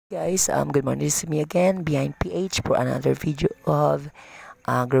Guys, good morning. This is me again, Behind PH, for another video of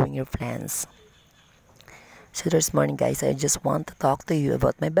growing your plants. So this morning, guys, I just want to talk to you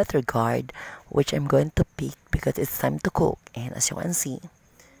about my Bitterguard, which I'm going to pick because it's time to cook. And as you can see,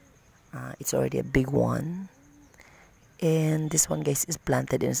 it's already a big one. And this one, guys, is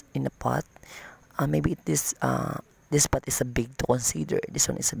planted in a pot. Maybe this pot is a big to consider. This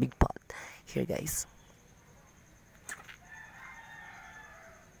one is a big pot. Here, guys.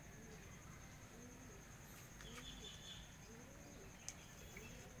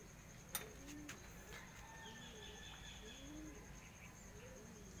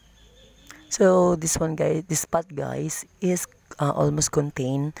 So this one, guys, this pot, guys, is almost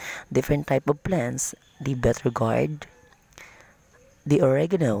contain different type of plants: the Bitterguard, the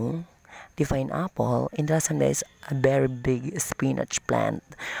oregano, the pineapple, and the last one, there is a very big spinach plant,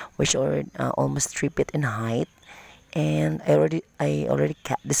 which are almost 3 feet in height. And I already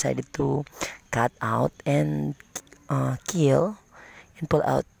decided to cut out and kill and pull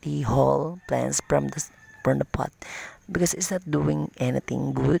out the whole plants from the pot because it's not doing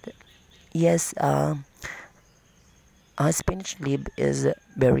anything good. Yes, spinach leaf is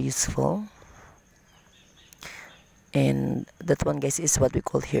very useful, and that one, guys, is what we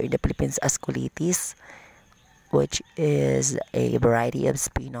call here in the Philippines as kulitis, which is a variety of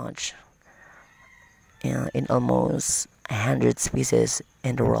spinach in almost 100 species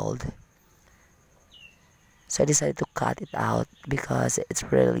in the world. So I decided to cut it out because it's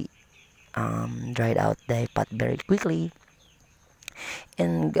really dried out the pot very quickly.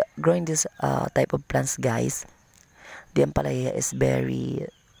 And growing this type of plants, guys, the ampalaya is very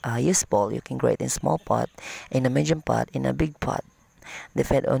useful. You can grow it in small pot, in a medium pot, in a big pot,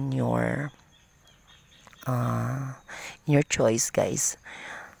 depend on your choice, guys.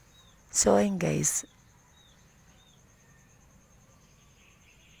 So ayun, guys,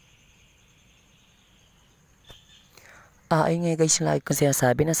 ayun nga, guys, yung lagi kong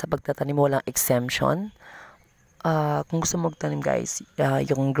sinasabi na sa pagtatanim walang exemption. Kung gusto mo magtanim, guys,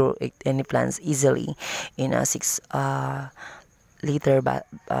 you can grow any plants easily in a 6 liter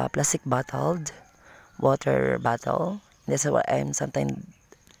plastic bottled water bottle. That's what I'm sometimes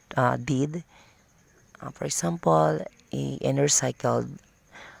did. For example, a recycled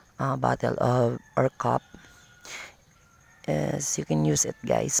bottle of or cup. As you can use it,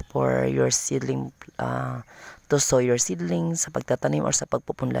 guys, for your seedling, to sow your seedlings sa pagtatanim or sa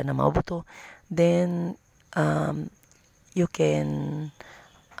pagpupunla ng mga buto. Then you can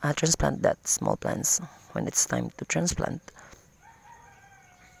transplant that small plants when it's time to transplant.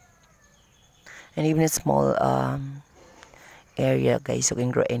 And even in small area, guys, you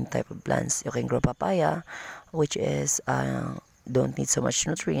can grow any type of plants. You can grow papaya, which is don't need so much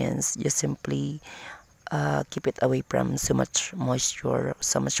nutrients. Just simply keep it away from so much moisture,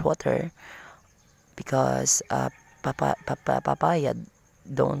 so much water, because papaya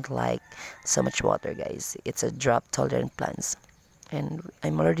don't like so much water, guys. It's a drought tolerant plants, and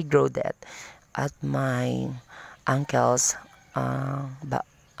I'm already grow that at my uncle's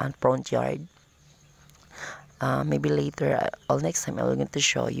front yard. Maybe later or next time I'm going to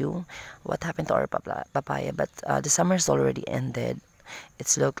show you what happened to our papaya, but the summer's already ended.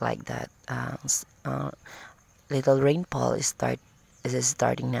 It's look like that. Little rainfall is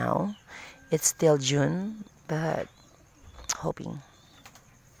starting now. It's still June, but hoping.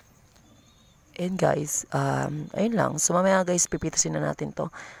 And guys, ayun lang. So mamaya, guys, pipitasin na natin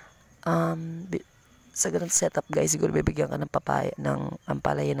to. Sa ganun setup, guys, siguro bibigyan ka ng papaya, ng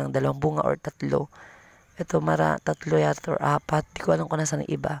ampalaya ng 2 bunga or 3. Ito, 3 yata or 4. Di ko alam kung nasa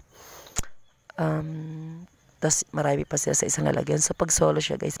ng iba. Tapos marami pa sila sa isang lalagyan. So pag solo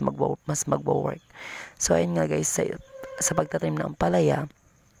siya, guys, mas magwo-work. So ayun nga, guys, sa pagtatanim ng ampalaya,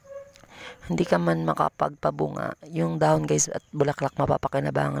 hindi ka man makapagpabunga, yung dahon, guys, at bulaklak,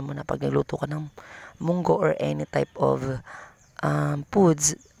 mapapakinabangan mo na pag nagluto ka ng munggo or any type of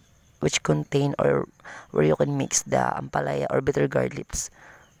foods which contain or where you can mix the ampalaya or Bitterguard leaves.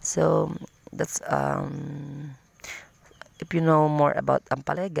 So that's if you know more about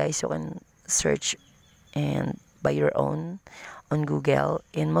ampalaya, guys, you can search and by your own on Google,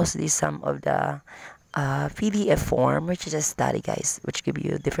 and mostly some of the PDF form, which is a study, guys, which give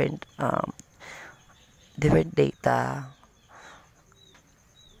you different data,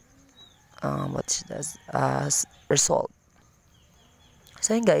 what does result.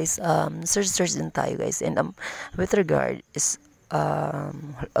 So yun, guys, search din tayo, guys, and with regard is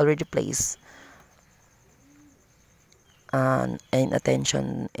already placed and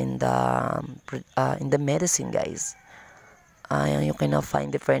attention in the medicine, guys. You can now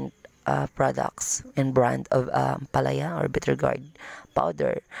find different products and brand of palaya or Bitterguard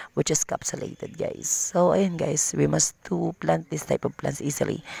powder, which is capsulated, guys. So, ayun guys, we must to plant this type of plants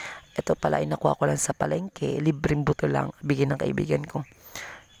easily. Ito pala ay nakuha ko lang sa palengke, libreng buto lang, bigyan ng kaibigan ko.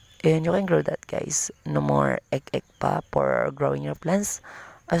 And you can grow that, guys. No more egg pa for growing your plants.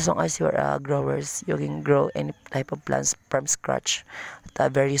 As long as you're growers, you can grow any type of plants from scratch.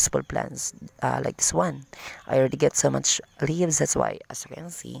 Very useful plants, like this one. I already get so much leaves, that's why, as you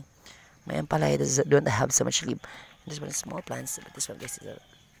can see, my ampalaya don't have so much leaf. This one is small plants, but this one, guys, is a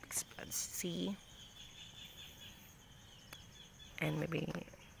big plants. See? And maybe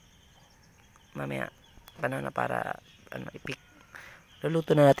mamaya panahon na para i-pick.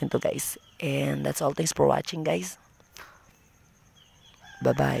 Luluto na natin to, guys. And that's all. Thanks for watching, guys.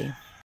 Bye-bye.